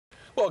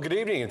Well, good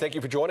evening, and thank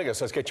you for joining us.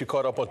 Let's get you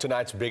caught up on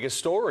tonight's biggest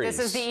stories.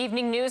 This is the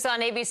evening news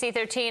on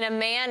ABC13. A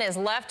man is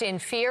left in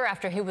fear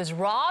after he was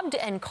robbed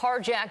and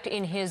carjacked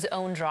in his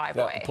own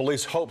driveway. Now,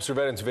 police hope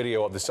surveillance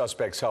video of the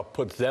suspects helped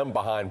put them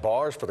behind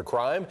bars for the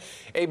crime.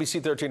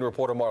 ABC13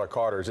 reporter Marla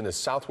Carter is in the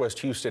southwest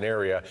Houston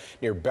area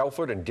near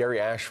Belford and Derry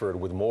Ashford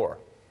with more.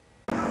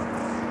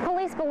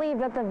 Police believe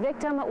that the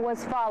victim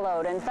was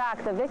followed. In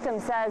fact, the victim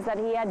says that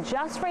he had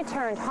just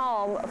returned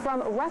home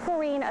from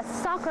refereeing a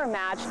soccer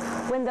match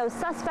when those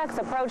suspects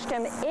approached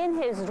him in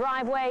his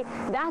driveway.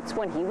 That's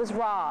when he was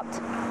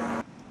robbed.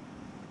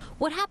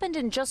 What happened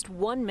in just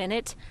 1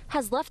 minute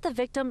has left the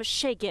victim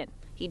shaken.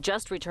 He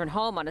just returned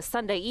home on a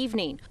Sunday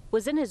evening,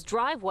 was in his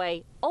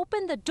driveway,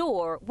 opened the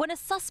door when a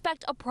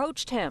suspect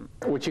approached him.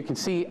 What you can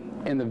see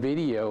in the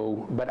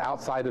video, but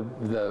outside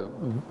of the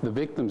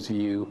victim's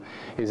view,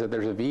 is that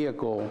there's a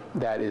vehicle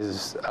that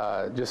is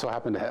just so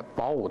happened to have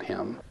followed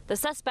him. The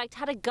suspect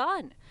had a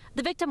gun.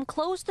 The victim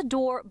closed the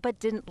door but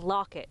didn't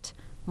lock it.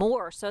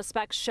 More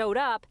suspects showed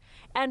up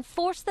and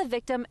forced the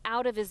victim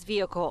out of his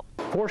vehicle.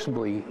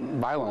 Forcibly,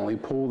 violently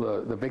pull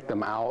the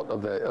victim out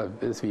of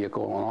this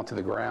vehicle and onto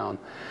the ground.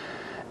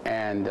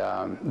 And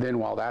then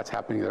while that's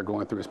happening, they're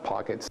going through his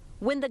pockets.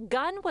 When the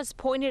gun was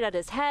pointed at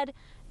his head,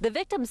 the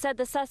victim said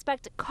the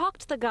suspect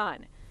cocked the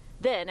gun.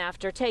 Then,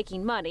 after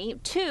taking money,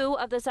 2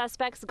 of the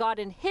suspects got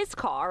in his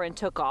car and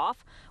took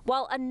off,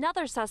 while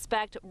another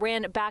suspect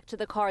ran back to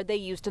the car they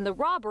used in the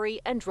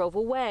robbery and drove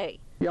away.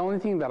 The only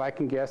thing that I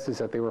can guess is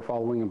that they were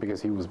following him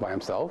because he was by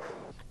himself.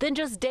 Then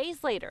just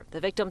days later,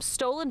 the victim's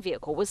stolen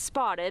vehicle was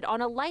spotted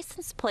on a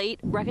license plate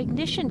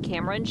recognition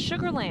camera in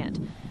Sugar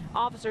Land.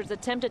 Officers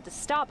attempted to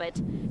stop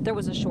it. There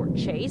was a short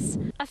chase.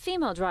 A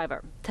female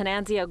driver,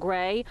 Tananzia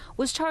Gray,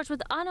 was charged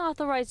with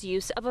unauthorized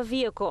use of a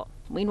vehicle.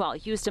 Meanwhile,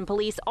 Houston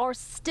police are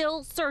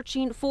still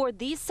searching for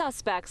these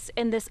suspects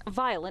in this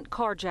violent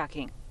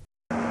carjacking.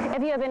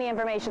 If you have any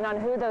information on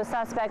who those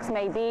suspects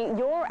may be,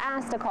 you're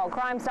asked to call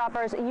Crime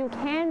Stoppers. You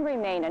can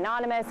remain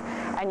anonymous,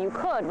 and you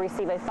could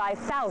receive a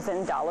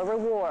 $5,000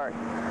 reward.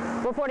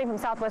 Reporting from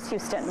Southwest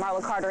Houston,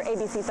 Marla Carter,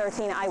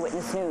 ABC13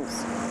 Eyewitness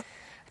News.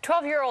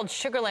 12-year-old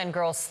Sugar Land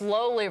girl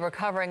slowly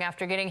recovering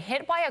after getting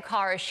hit by a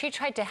car as she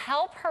tried to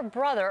help her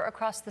brother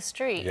across the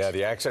street. Yeah,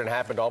 the accident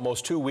happened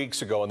almost 2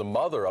 weeks ago, and the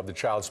mother of the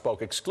child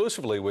spoke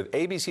exclusively with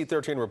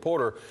ABC13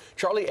 reporter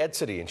Charlie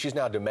Edsity, and she's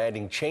now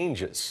demanding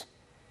changes.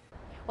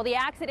 Well, the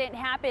accident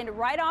happened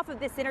right off of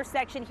this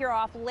intersection here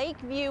off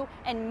Lakeview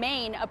and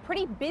Main, a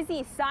pretty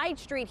busy side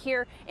street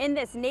here in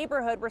this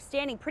neighborhood. We're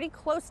standing pretty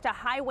close to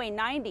Highway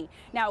 90.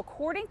 Now,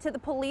 according to the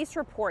police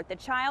report, the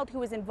child who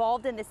was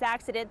involved in this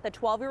accident, the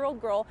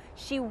 12-year-old girl,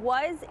 she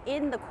was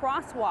in the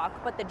crosswalk,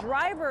 but the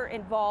driver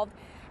involved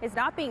is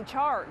not being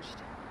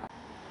charged.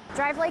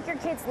 Drive like your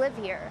kids live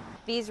here.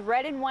 These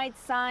red and white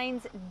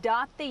signs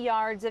dot the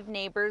yards of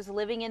neighbors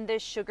living in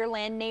this Sugar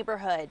Land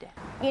neighborhood.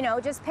 You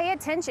know, just pay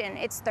attention.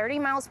 It's 30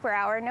 miles per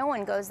hour. No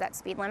one goes that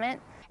speed limit.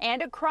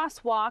 And a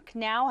crosswalk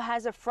now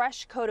has a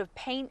fresh coat of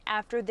paint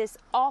after this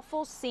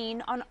awful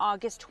scene on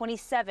August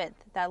 27th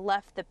that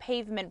left the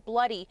pavement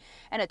bloody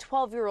and a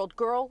 12-year-old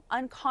girl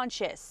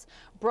unconscious.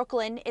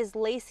 Brooklyn is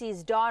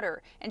Lacey's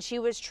daughter, and she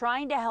was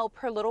trying to help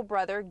her little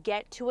brother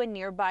get to a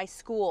nearby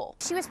school.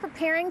 She was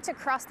preparing to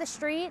cross the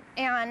street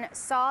and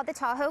saw the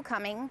Tahoe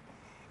coming,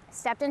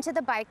 stepped into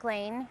the bike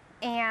lane,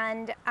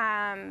 and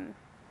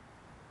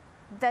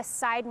the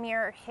side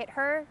mirror hit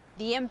her.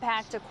 The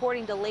impact,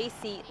 according to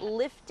Lacey,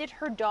 lifted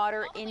her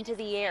daughter into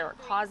the air,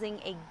 causing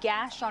a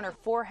gash on her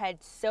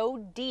forehead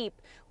so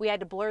deep we had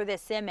to blur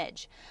this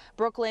image.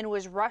 Brooklyn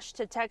was rushed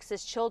to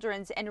Texas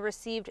Children's and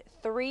received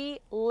 3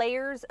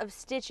 layers of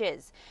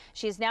stitches.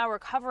 She's now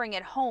recovering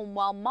at home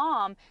while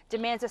mom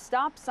demands a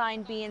stop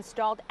sign be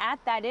installed at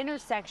that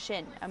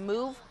intersection, a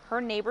move her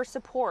neighbor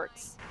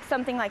supports.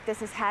 Something like this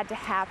has had to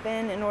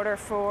happen in order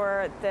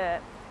for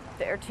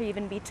there to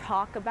even be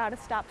talk about a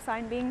stop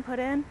sign being put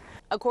in.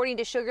 According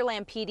to Sugar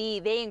Land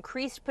PD, they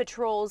increased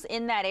patrols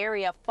in that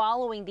area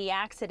following the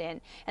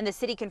accident, and the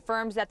city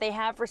confirms that they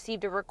have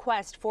received a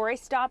request for a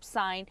stop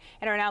sign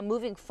and are now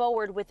moving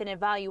forward with an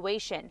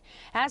evaluation.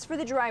 As for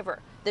the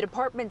driver, the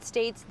department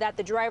states that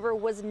the driver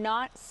was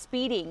not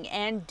speeding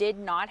and did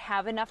not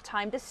have enough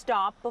time to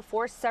stop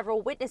before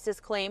several witnesses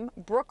claim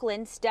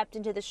Brooklyn stepped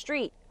into the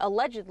street,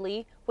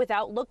 allegedly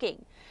without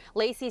looking.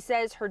 Lacey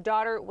says her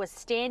daughter was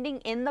standing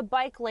in the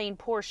bike lane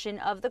portion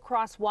of the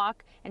crosswalk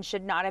and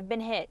should not have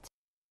been hit.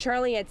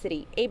 Charlie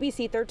Edsity,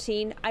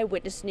 ABC13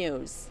 Eyewitness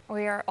News.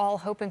 We are all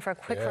hoping for a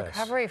quick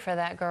recovery for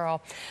that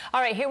girl.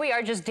 All right, here we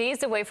are just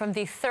days away from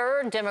the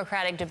 3rd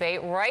Democratic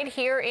debate right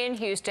here in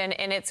Houston,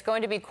 and it's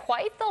going to be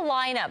quite the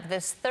lineup.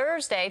 This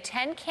Thursday,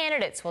 10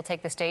 candidates will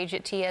take the stage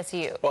at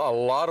TSU. Well, a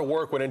lot of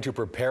work went into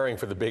preparing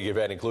for the big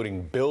event,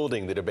 including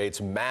building the debate's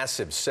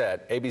massive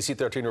set.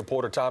 ABC13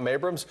 reporter Tom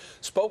Abrams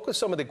spoke with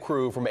some of the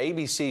crew from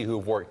ABC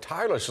who've worked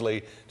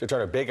tirelessly to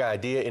turn a big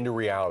idea into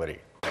reality.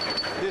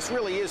 This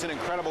really is an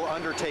incredible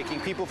undertaking.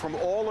 People from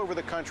all over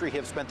the country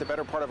have spent the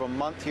better part of a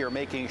month here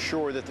making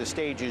sure that the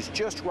stage is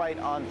just right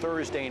on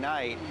Thursday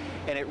night.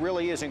 And it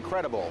really is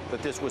incredible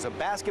that this was a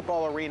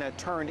basketball arena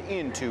turned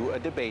into a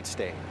debate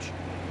stage.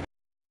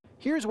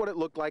 Here's what it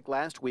looked like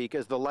last week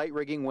as the light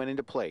rigging went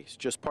into place,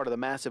 just part of the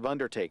massive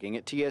undertaking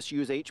at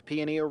TSU's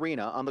HP&E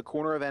Arena on the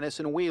corner of Ennis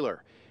and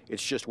Wheeler.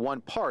 It's just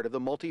one part of the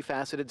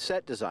multifaceted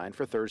set design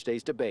for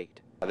Thursday's debate.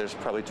 There's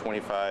probably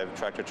 25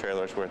 tractor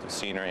trailers worth of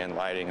scenery and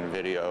lighting and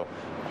video,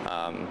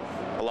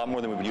 a lot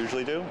more than we would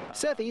usually do.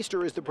 Seth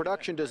Easter is the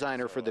production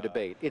designer for the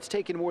debate. It's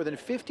taken more than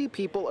 50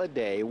 people a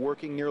day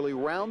working nearly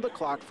round the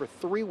clock for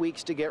 3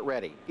 weeks to get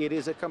ready. It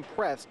is a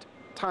compressed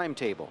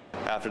timetable.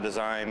 After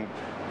design,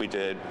 we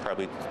did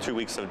probably 2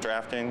 weeks of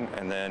drafting,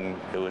 and then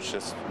it was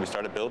just, we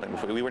started building.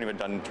 We weren't even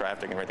done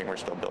drafting everything, we're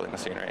still building the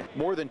scenery.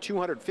 More than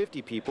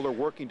 250 people are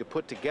working to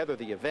put together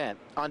the event.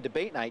 On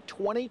debate night,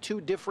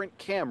 22 different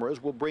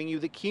cameras will bring you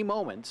the key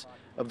moments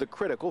of the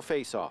critical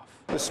face-off.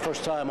 This is the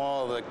first time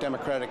all of the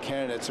Democratic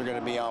candidates are going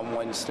to be on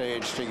one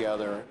stage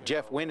together.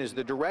 Jeff Wynn is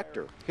the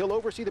director. He'll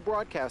oversee the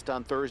broadcast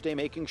on Thursday,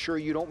 making sure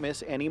you don't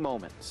miss any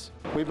moments.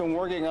 We've been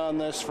working on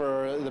this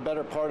for the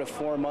better part of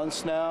 4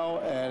 months now,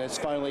 and it's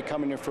finally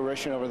coming to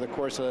fruition over the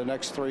course of the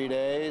next 3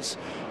 days.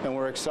 And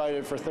we're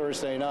excited for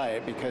Thursday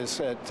night because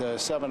at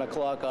 7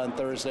 o'clock on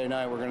Thursday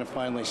night, we're going to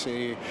finally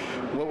see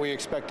what we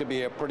expect to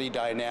be a pretty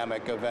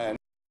dynamic event.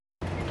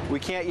 We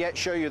can't yet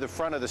show you the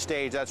front of the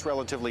stage. That's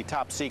relatively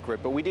top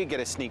secret, but we did get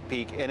a sneak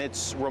peek, and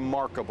it's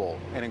remarkable.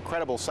 An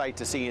incredible sight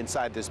to see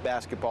inside this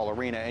basketball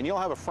arena, and you'll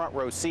have a front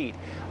row seat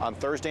on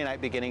Thursday night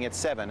beginning at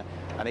 7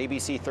 on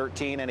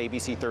ABC13 and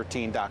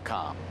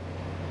ABC13.com.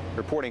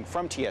 Reporting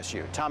from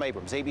TSU, Tom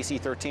Abrams,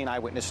 ABC13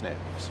 Eyewitness News.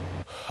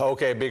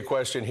 Okay, big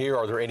question here.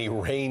 Are there any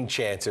rain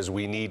chances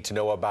we need to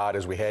know about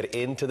as we head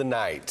into the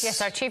night?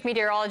 Yes, our chief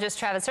meteorologist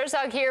Travis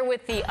Herzog here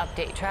with the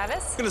update.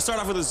 Travis? We're going to start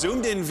off with a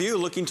zoomed-in view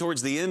looking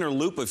towards the inner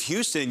loop of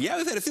Houston. Yeah,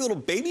 we've had a few little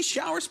baby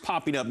showers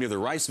popping up near the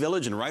Rice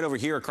Village and right over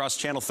here across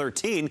Channel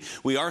 13.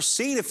 We are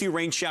seeing a few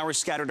rain showers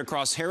scattered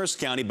across Harris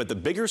County, but the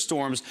bigger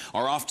storms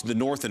are off to the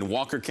north in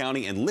Walker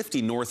County and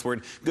lifting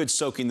northward. Good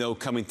soaking, though,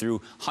 coming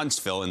through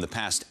Huntsville in the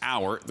past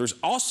hour. There's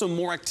also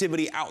more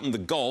activity out in the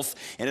Gulf,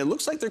 and it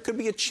looks like there could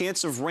be a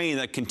chance of rain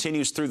that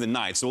continues through the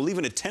night. So we'll leave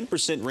in a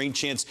 10% rain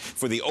chance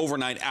for the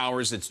overnight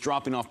hours. It's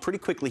dropping off pretty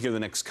quickly here the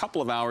next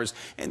couple of hours,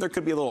 and there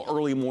could be a little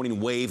early morning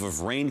wave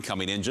of rain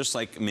coming in, just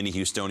like many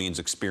Houstonians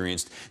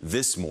experienced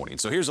this morning.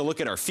 So here's a look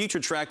at our future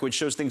track, which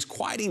shows things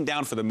quieting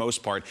down for the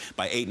most part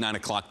by 8, 9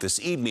 o'clock this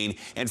evening,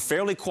 and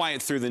fairly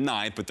quiet through the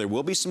night, but there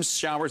will be some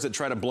showers that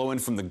try to blow in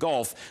from the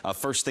Gulf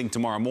first thing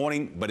tomorrow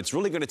morning, but it's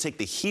really going to take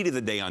the heat of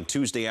the day on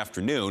Tuesday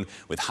afternoon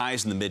with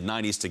highs in the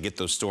mid-90s to get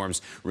those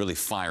storms really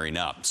firing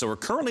up. So we're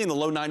currently in the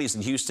low 90s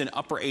in Houston,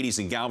 upper 80s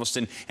in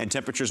Galveston, and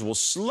temperatures will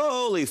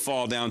slowly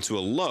fall down to a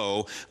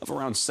low of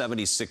around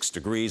 76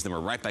 degrees. Then we're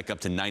right back up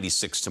to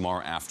 96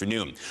 tomorrow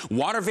afternoon.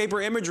 Water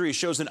vapor imagery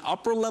shows an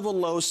upper level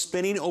low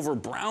spinning over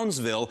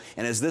Brownsville,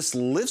 and as this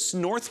lifts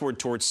northward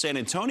towards San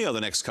Antonio the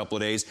next couple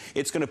of days,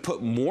 it's going to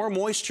put more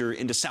moisture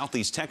into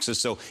southeast Texas,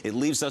 so it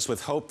leaves us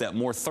with hope that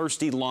more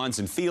thirsty lawns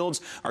and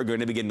fields are going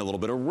to be getting a little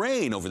bit of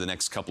rain over the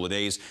next couple of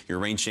days. Your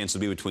rain chance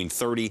will be between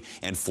 30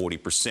 and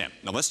 40%.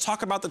 Now let's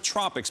talk about the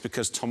tropics,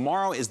 because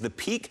tomorrow is the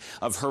peak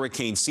of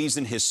hurricane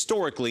season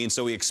historically, and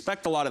so we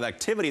expect a lot of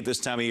activity at this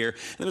time of year.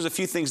 And there's a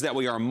few things that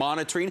we are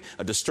monitoring: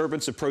 a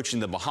disturbance approaching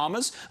the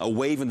Bahamas, a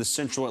wave in the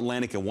central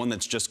Atlantic, and one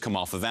that's just come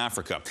off of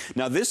Africa.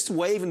 Now this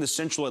wave in the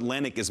central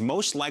Atlantic is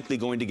most likely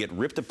going to get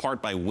ripped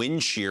apart by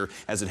wind shear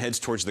as it heads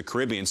towards the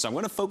Caribbean, so I'm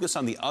going to focus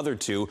on the other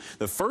two.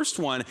 The first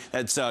one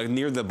that's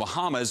near the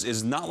Bahamas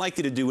is not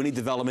likely to do any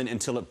development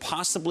until it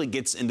possibly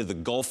gets into the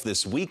Gulf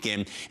this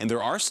weekend, and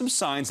there are some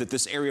signs that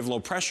this area of low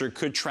pressure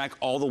could track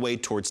all the way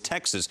towards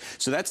Texas.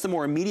 So that's the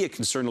more immediate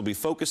concern we'll be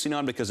focusing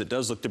on, because it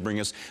does look to bring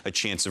us a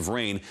chance of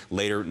rain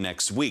later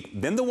next week.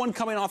 Then the one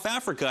coming off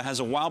Africa has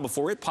a while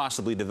before it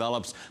possibly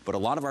develops, but a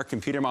lot of our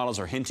computer models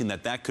are hinting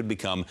that that could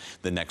become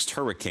the next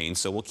hurricane.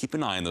 So we'll keep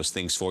an eye on those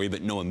things for you,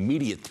 but no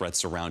immediate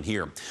threats around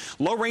here.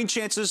 Low rain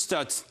chances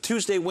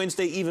Tuesday,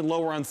 Wednesday, even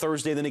lower on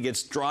Thursday. Then it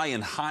gets dry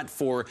and hot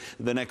for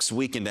the next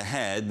weekend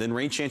ahead. Then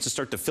rain chances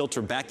start to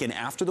filter back in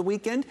after the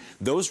weekend.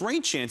 Those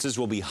rain chances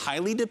will be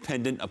highly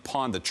dependent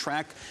upon the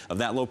track of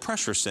that low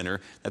pressure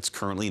center that's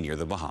currently near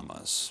the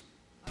Bahamas.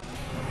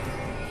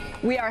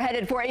 We are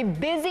headed for a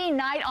busy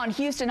night on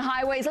Houston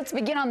highways. Let's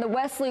begin on the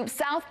West Loop.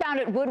 Southbound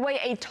at Woodway,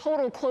 a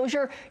total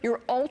closure. Your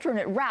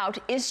alternate route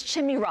is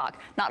Chimney Rock.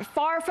 Not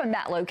far from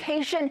that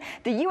location,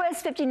 the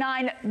US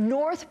 59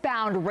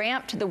 northbound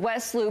ramp to the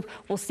West Loop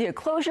will see a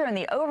closure in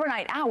the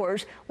overnight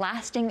hours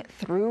lasting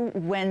through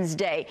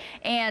Wednesday.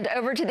 And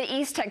over to the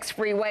East Tex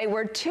Freeway,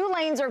 where 2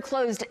 lanes are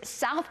closed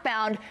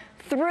southbound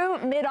through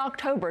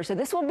mid-October. So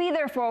this will be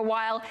there for a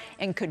while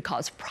and could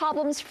cause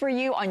problems for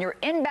you on your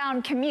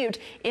inbound commute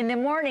in the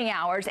morning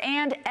hours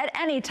and at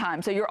any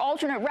time. So your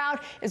alternate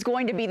route is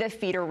going to be the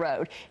feeder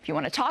road. If you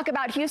want to talk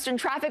about Houston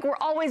traffic, we're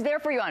always there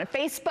for you on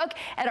Facebook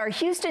at our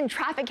Houston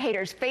Traffic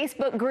Haters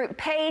Facebook group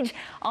page.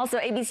 Also,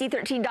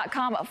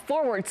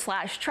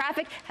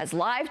 ABC13.com/traffic has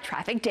live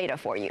traffic data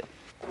for you.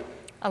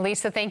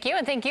 Elisa, thank you.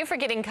 And thank you for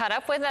getting caught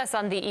up with us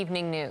on the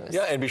evening news.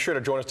 Yeah, and be sure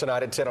to join us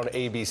tonight at 10 on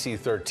ABC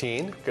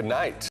 13. Good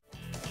night.